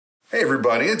Hey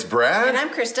everybody, it's Brad. And I'm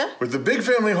Krista. With the Big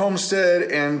Family Homestead,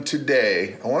 and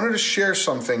today I wanted to share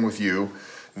something with you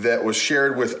that was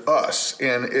shared with us.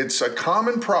 And it's a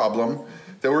common problem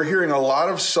that we're hearing a lot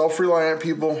of self-reliant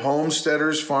people,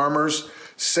 homesteaders, farmers,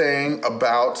 saying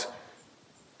about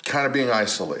kind of being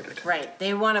isolated. Right.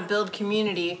 They want to build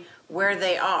community where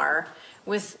they are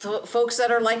with folks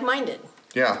that are like-minded.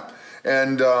 Yeah.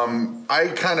 And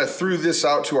I kind of threw this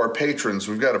out to our patrons.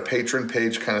 We've got a patron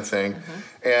page kind of thing.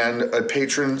 And a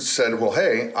patron said, well,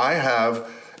 hey, I have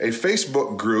a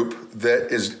Facebook group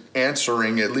that is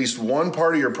answering at least one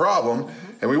part of your problem,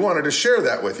 and we wanted to share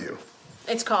that with you.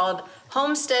 It's called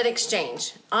Homestead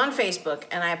Exchange on Facebook.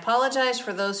 And I apologize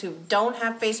for those who don't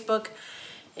have Facebook.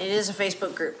 It is a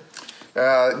Facebook group.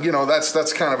 You know,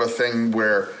 that's kind of a thing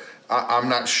where I'm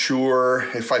not sure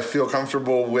if I feel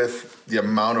comfortable with the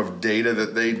amount of data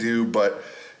that they do, but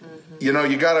you know,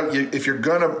 if you're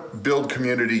gonna build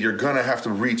community, you're gonna have to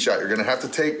reach out. You're gonna have to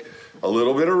take a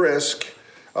little bit of risk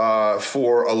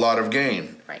for a lot of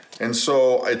gain. Right. And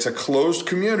so it's a closed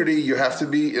community. You have to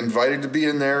be invited to be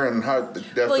in there, and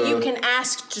well, you can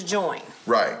ask to join.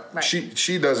 Right.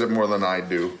 She does it more than I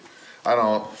do. I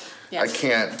don't. Yes. I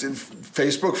can't.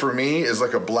 Facebook for me is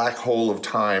like a black hole of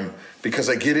time because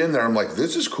I get in there, I'm like,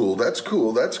 this is cool, that's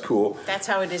cool, that's cool. That's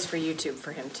how it is for YouTube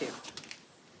for him too.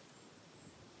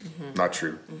 Not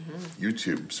true.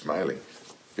 YouTube, smiley.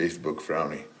 Facebook,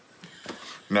 frowny.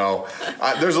 No,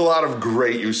 there's a lot of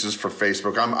great uses for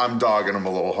Facebook. I'm dogging them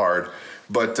a little hard.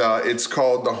 But it's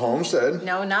called the Homestead.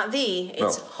 No, not the.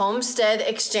 It's Homestead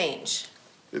Exchange.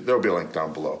 There'll be a link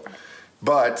down below.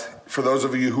 But for those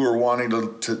of you who are wanting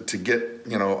to get,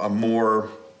 you know, a more,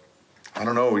 I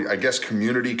don't know, I guess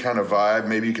community kind of vibe,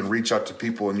 maybe you can reach out to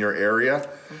people in your area.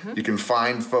 You can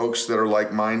find folks that are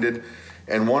like-minded.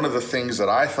 And one of the things that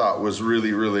I thought was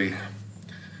really, really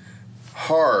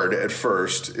hard at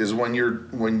first is when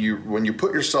you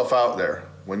put yourself out there,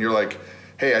 when you're like,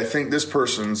 hey, I think this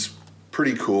person's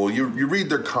pretty cool. You read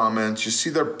their comments, you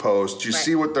see their posts, you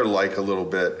see what they're like a little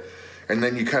bit, and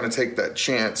then you kind of take that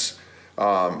chance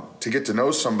to get to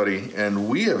know somebody, and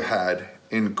we have had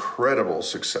incredible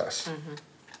success.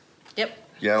 Yep.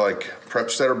 Yeah, like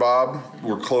Prepsteader Bob,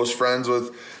 we're close friends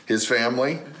with his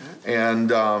family, and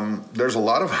there's a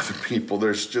lot of other people.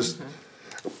 There's just,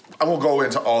 I won't go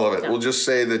into all of it. We'll just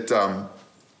say that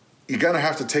you're gonna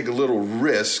have to take a little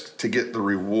risk to get the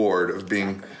reward of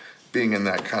being in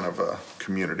that kind of a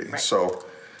community. So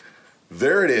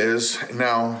there it is.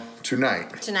 Now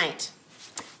tonight.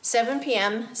 7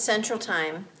 p.m. Central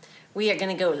Time, we are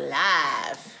going to go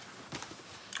live.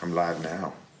 I'm live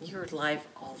now. You're live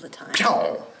all the time.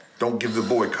 No, don't give the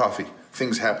boy coffee.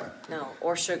 Things happen. No,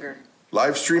 or sugar.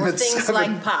 Live stream at 7. Things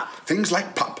like pop. Things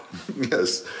like pop,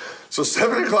 yes. So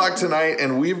 7 o'clock tonight,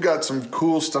 and we've got some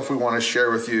cool stuff we want to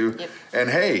share with you. And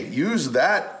hey, use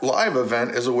that live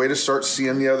event as a way to start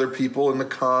seeing the other people in the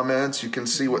comments. You can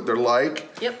see what they're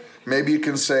like. Maybe you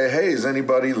can say, hey, does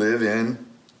anybody live in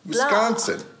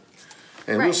Wisconsin?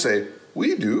 And we'll say,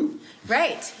 we do.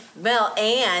 Right. Well,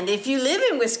 and if you live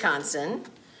in Wisconsin,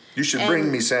 you should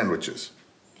bring me sandwiches.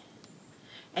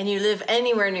 And you live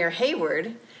anywhere near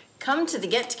Hayward, come to the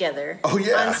get-together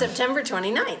on September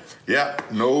 29th. Yeah,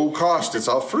 no cost. It's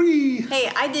all free.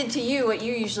 Hey, I did to you what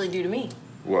you usually do to me.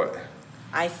 What?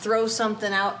 I throw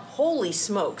something out. Holy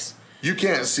smokes. You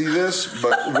can't see this,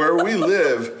 but where we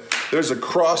live, there's a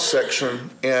cross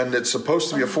section, and it's supposed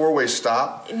to be a 4-way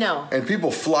stop. No. And people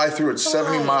fly through at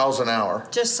 70 miles an hour.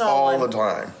 Just saw all the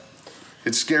time.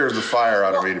 It scares the fire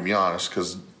out of me, to be honest,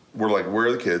 because we're like, where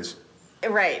are the kids?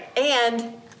 Right.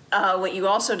 And what you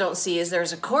also don't see is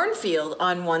there's a cornfield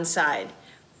on one side,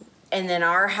 and then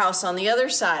our house on the other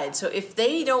side. So if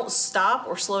they don't stop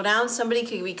or slow down, somebody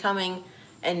could be coming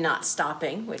and not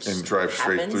stopping, which and drive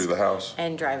straight through the house.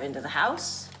 And drive into the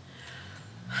house.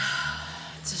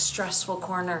 It's a stressful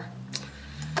corner.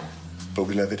 But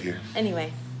we love it here.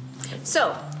 Anyway,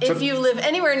 so if you live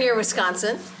anywhere near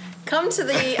Wisconsin, come to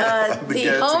the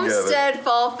Homestead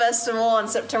Fall Festival on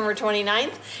September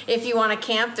 29th. If you want to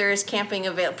camp, there is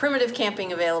primitive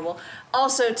camping available.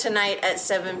 Also tonight at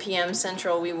 7 p.m.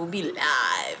 Central, we will be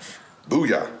live.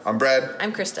 Booyah. I'm Brad.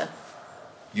 I'm Krista.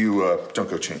 You don't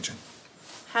go changing.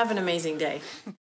 Have an amazing day.